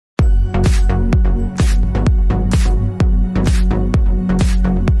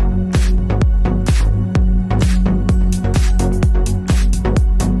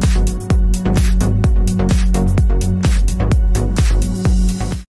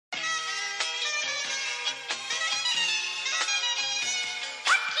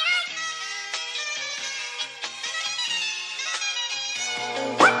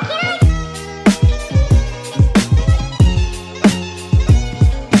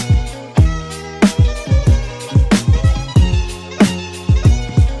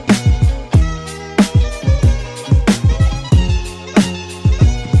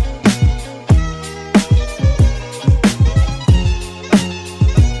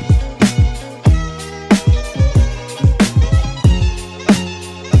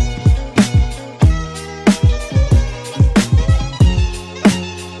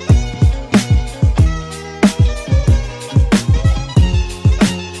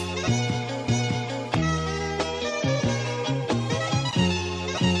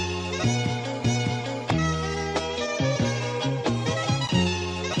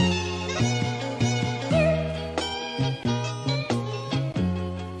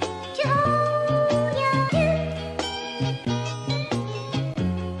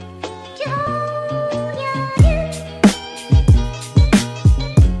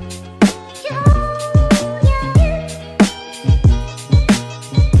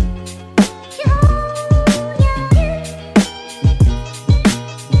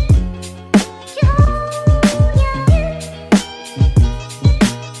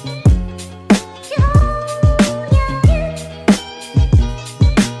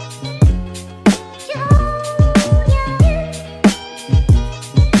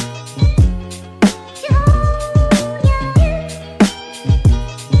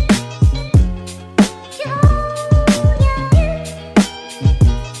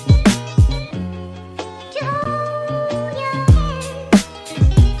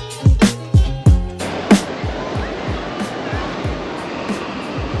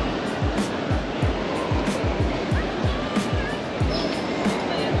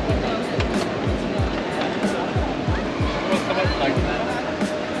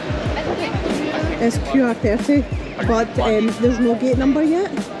It's QR30, but there's no gate number yet.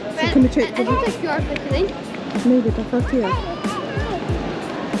 So can we check? I think it's QR59. Maybe the 30, yeah.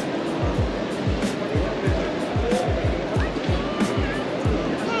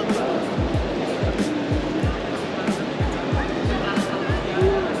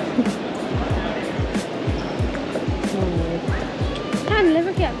 I'll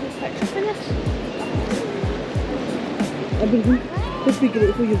never get a good picture for this. Just be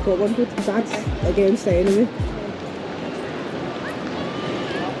grateful you've got one, but that's against it anyway.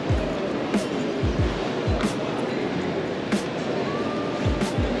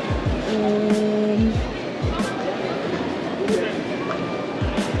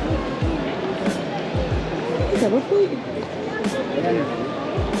 Is that a flight?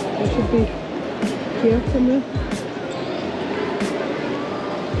 It should be here somewhere.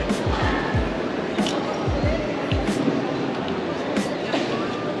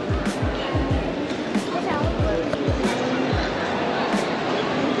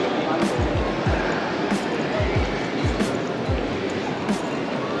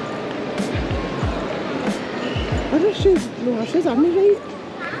 No, her shoes aren't right.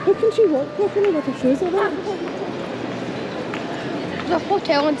 How can she walk properly with her shoes like that? There's a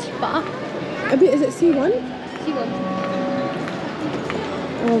hotel and spa. Wait, is it C1? C1.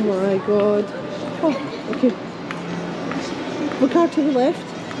 Oh my god. Oh, okay. Look car to the left.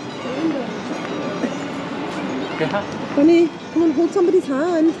 Bunny, come on, hold somebody's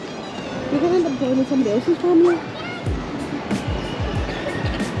hand. You're going to end up joining somebody else's family.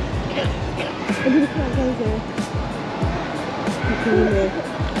 Maybe the car guys there.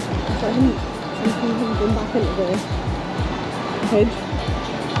 Something going back into the hedge.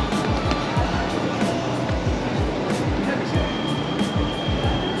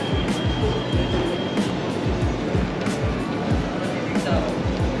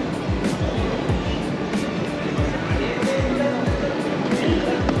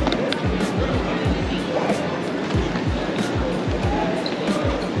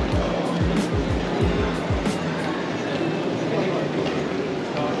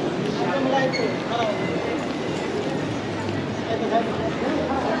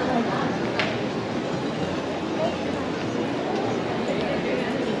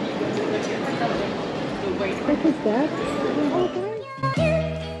 What is that?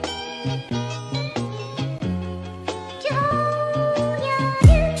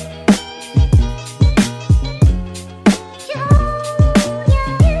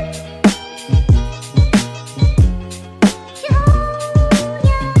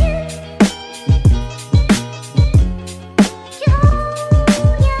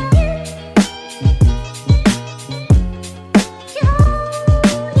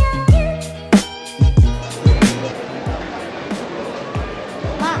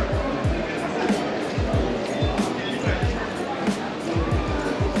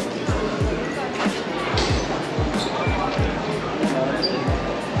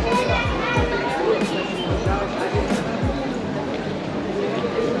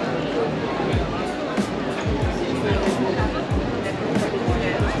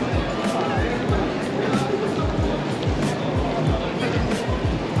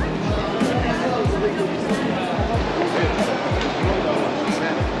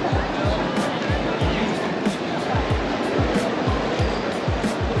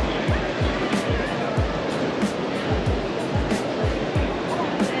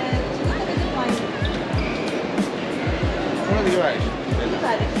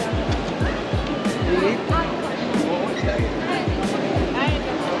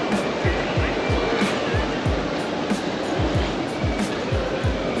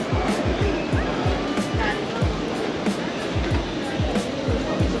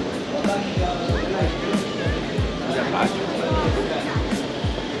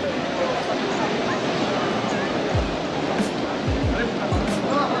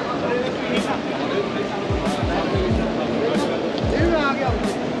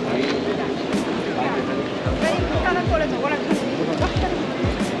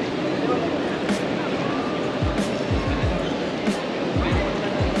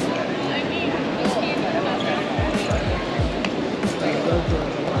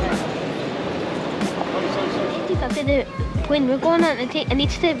 When we're going on, it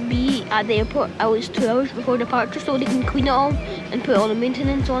needs to be at the airport at least 2 hours before departure so they can clean it all and put all the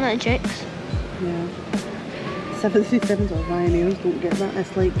maintenance on it and checks. Yeah. 737s or Ryanair's don't get that.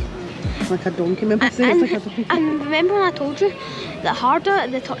 It's like like a donkey. Remember I said it's like a donkey? And remember when I told you, the harder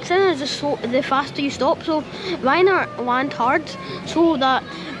the touchdown is, the faster you stop. So Ryanair land hard, so that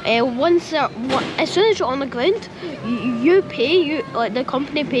as soon as you're on the ground, you pay, the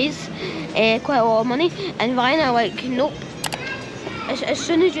company pays quite a lot of money, and Ryanair like, nope. As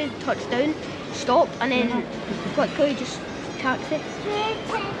soon as you touch down, stop, and then quickly just taxi.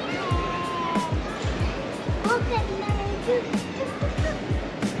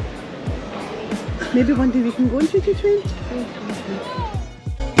 Maybe one day we can go on choo-choo train.